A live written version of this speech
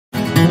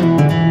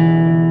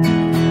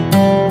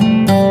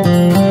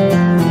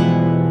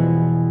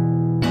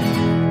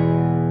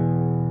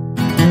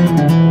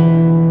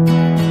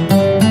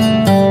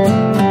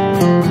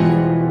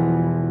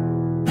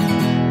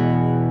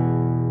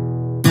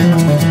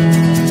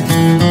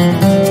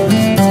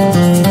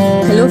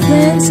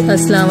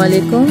अस्सलाम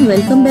वालेकुम,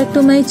 welcome back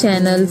to my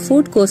channel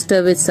food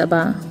coaster with सबा।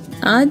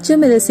 आज जो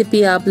मैं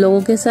रेसिपी आप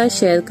लोगों के साथ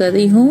शेयर कर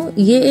रही हूँ,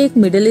 ये एक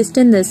मिडिल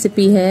ईस्टर्न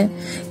रेसिपी है।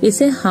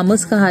 इसे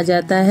हमस कहा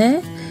जाता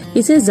है।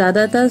 इसे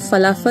ज्यादातर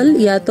फलाफल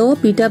या तो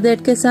पीटा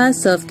ब्रेड के साथ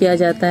सर्व किया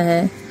जाता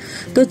है।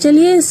 तो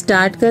चलिए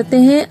स्टार्ट करते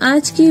हैं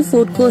आज की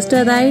फूड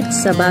कोस्टर राइड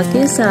सबा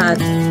के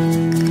साथ।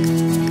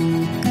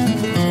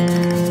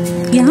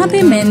 यहाँ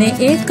पे मैंने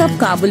 1 कप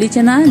काबुली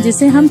चना,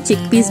 जिसे हम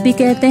चिकपीस भी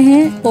कहते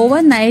हैं,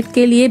 ओवरनाइट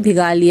के लिए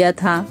भिगा लिया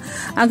था।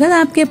 अगर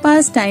आपके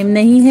पास टाइम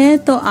नहीं है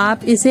तो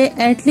आप इसे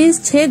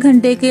एटलीस्ट 6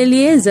 घंटे के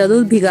लिए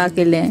जरूर भिगा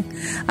के लें।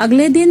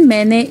 अगले दिन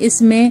मैंने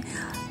इसमें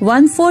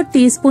 1/4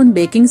 टीस्पून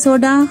बेकिंग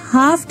सोडा,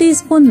 ½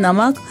 टीस्पून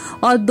नमक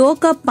और 2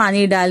 कप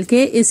पानी डाल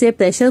के इसे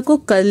प्रेशर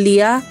कुक कर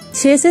लिया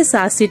 6 से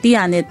 7 सीटी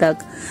आने तक।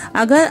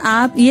 अगर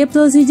आप ये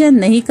प्रोसीजर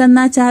नहीं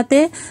करना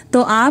चाहते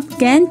तो आप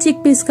कैन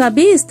चिकपीस का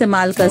भी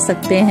इस्तेमाल कर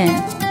सकते हैं।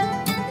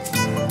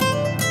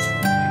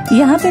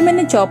 यहाँ पे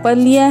मैंने चॉपर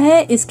लिया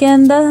है, इसके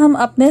अंदर हम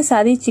अपने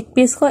सारी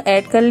चिकपीस को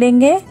ऐड कर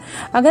लेंगे।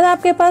 अगर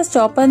आपके पास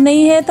चॉपर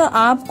नहीं है तो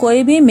आप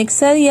कोई भी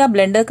मिक्सर या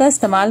ब्लेंडर का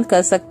इस्तेमाल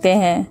कर सकते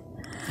हैं।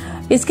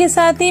 इसके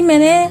साथ ही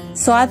मैंने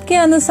स्वाद के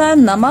अनुसार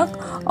नमक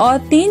और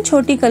 3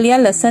 छोटी कलियां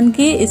लहसुन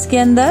की इसके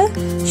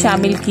अंदर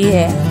शामिल की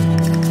है।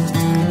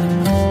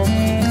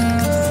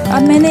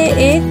 अब मैंने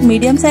एक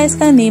मीडियम साइज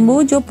का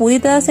नींबू, जो पूरी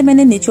तरह से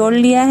मैंने निचोड़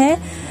लिया है,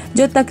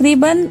 जो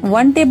तकरीबन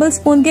 1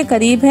 टेबलस्पून के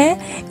करीब है,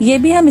 ये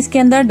भी हम इसके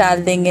अंदर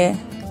डाल देंगे।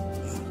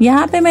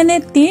 यहाँ पे मैंने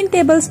 3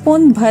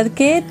 टेबलस्पून भर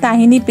के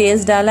ताहिनी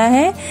पेस्ट डाला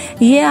है।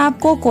 ये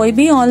आपको कोई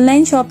भी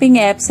ऑनलाइन शॉपिंग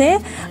ऐप से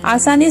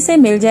आसानी से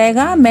मिल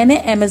जाएगा। मैंने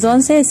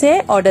अमेज़न से इसे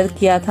ऑर्डर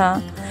किया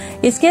था।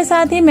 इसके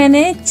साथ ही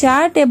मैंने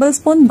 4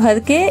 टेबलस्पून भर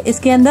के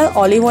इसके अंदर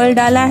ऑलिव ऑयल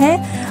डाला है।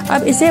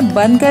 अब इसे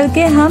बंद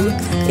करके हम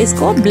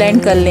इसको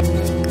ब्लेंड कर लें।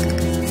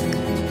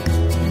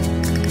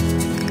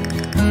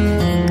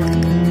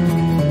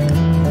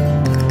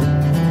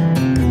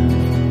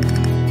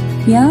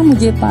 यहाँ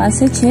मुझे 5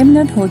 से 6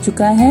 मिनट हो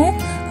चुका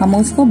है हम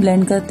उसको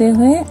ब्लेंड करते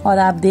हुए, और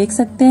आप देख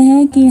सकते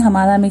हैं कि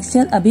हमारा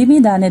मिक्सचर अभी भी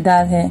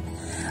दानेदार है।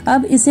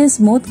 अब इसे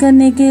स्मूथ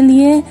करने के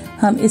लिए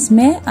हम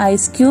इसमें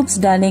आइस क्यूब्स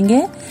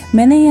डालेंगे।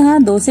 मैंने यहाँ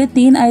 2 से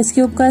 3 आइस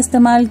क्यूब का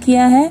इस्तेमाल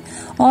किया है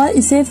और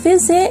इसे फिर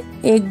से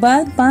एक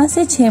बार 5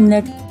 से 6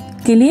 मिनट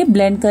के लिए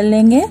ब्लेंड कर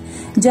लेंगे,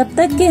 जब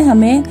तक कि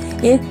हमें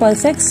एक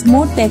परफेक्ट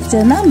स्मूथ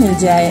टेक्सचर ना मिल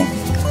जाए।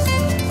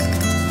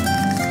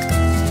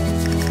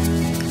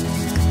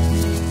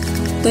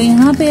 तो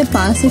यहाँ पे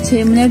 5 से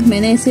 6 मिनट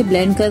मैंने इसे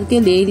ब्लेंड करके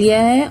ले लिया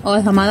है और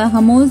हमारा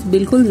हमूस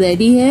बिल्कुल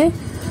रेडी है।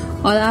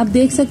 और आप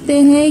देख सकते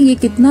हैं ये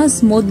कितना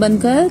स्मूथ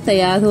बनकर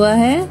तैयार हुआ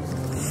है।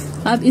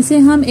 अब इसे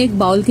हम एक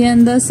बाउल के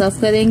अंदर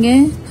सर्व करेंगे।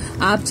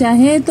 आप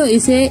चाहें तो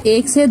इसे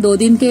 1 से 2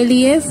 दिन के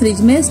लिए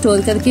फ्रिज में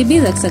स्टोर करके भी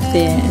रख सकते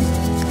हैं।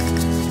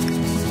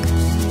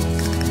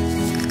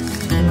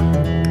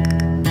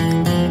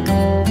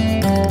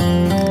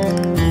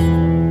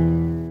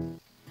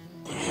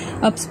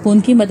 अब स्पून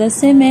की मदद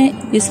से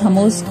मैं इस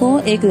हमूस को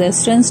एक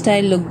रेस्टोरेंट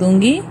स्टाइल लुक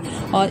दूंगी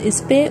और इस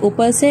पे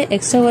ऊपर से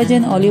extra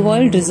virgin olive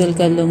oil drizzle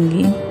कर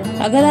लूंगी।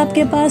 अगर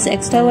आपके पास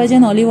एक्स्ट्रा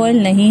वर्जिन ऑलिव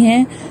ऑयल नहीं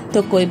है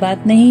तो कोई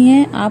बात नहीं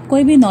है, आप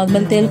कोई भी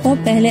नॉर्मल तेल को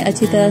पहले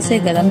अच्छी तरह से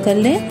गरम कर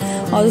ले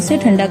और उसे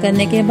ठंडा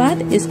करने के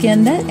बाद इसके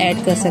अंदर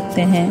ऐड कर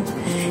सकते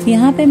हैं।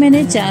 यहाँ पे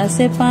मैंने 4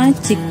 से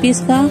 5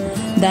 चिकपीस का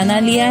दाना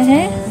लिया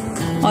है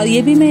और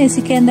ये भी मैं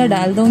इसी के अंदर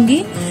डाल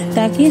दूंगी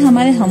ताकि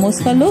हमारे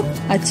हमूस का लुक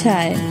अच्छा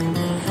आए।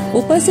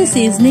 ऊपर से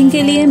सीजनिंग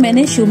के लिए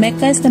मैंने सुमैक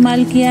का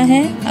इस्तेमाल किया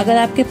है। अगर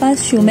आपके पास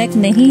सुमैक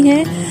नहीं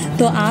है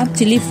तो आप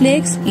चिली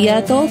फ्लेक्स या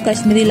तो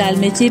कश्मीरी लाल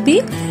मिर्ची भी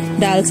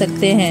डाल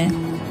सकते हैं।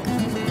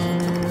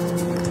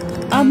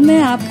 अब मैं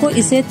आपको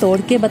इसे तोड़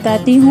के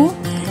बताती हूँ।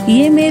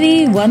 ये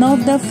मेरी one of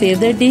the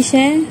favourite dish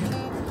है।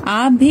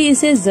 आप भी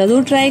इसे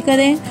जरूर ट्राई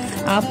करें,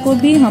 आपको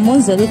भी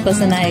हमूस जरूर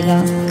पसंद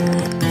आएगा।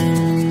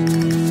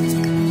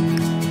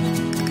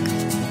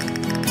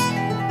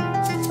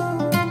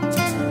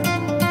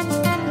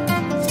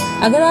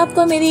 अगर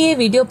आपको मेरी ये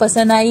वीडियो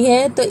पसंद आई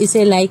है तो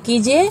इसे लाइक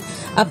कीजिए,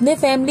 अपने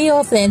फैमिली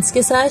और फ्रेंड्स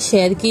के साथ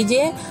शेयर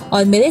कीजिए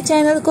और मेरे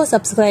चैनल को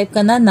सब्सक्राइब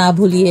करना ना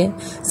भूलिए।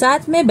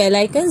 साथ में बेल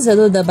आइकन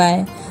जरूर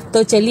दबाएं।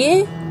 तो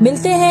चलिए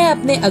मिलते हैं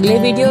अपने अगले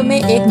वीडियो में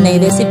एक नई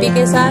रेसिपी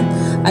के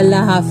साथ।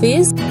 अल्लाह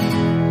हाफिज।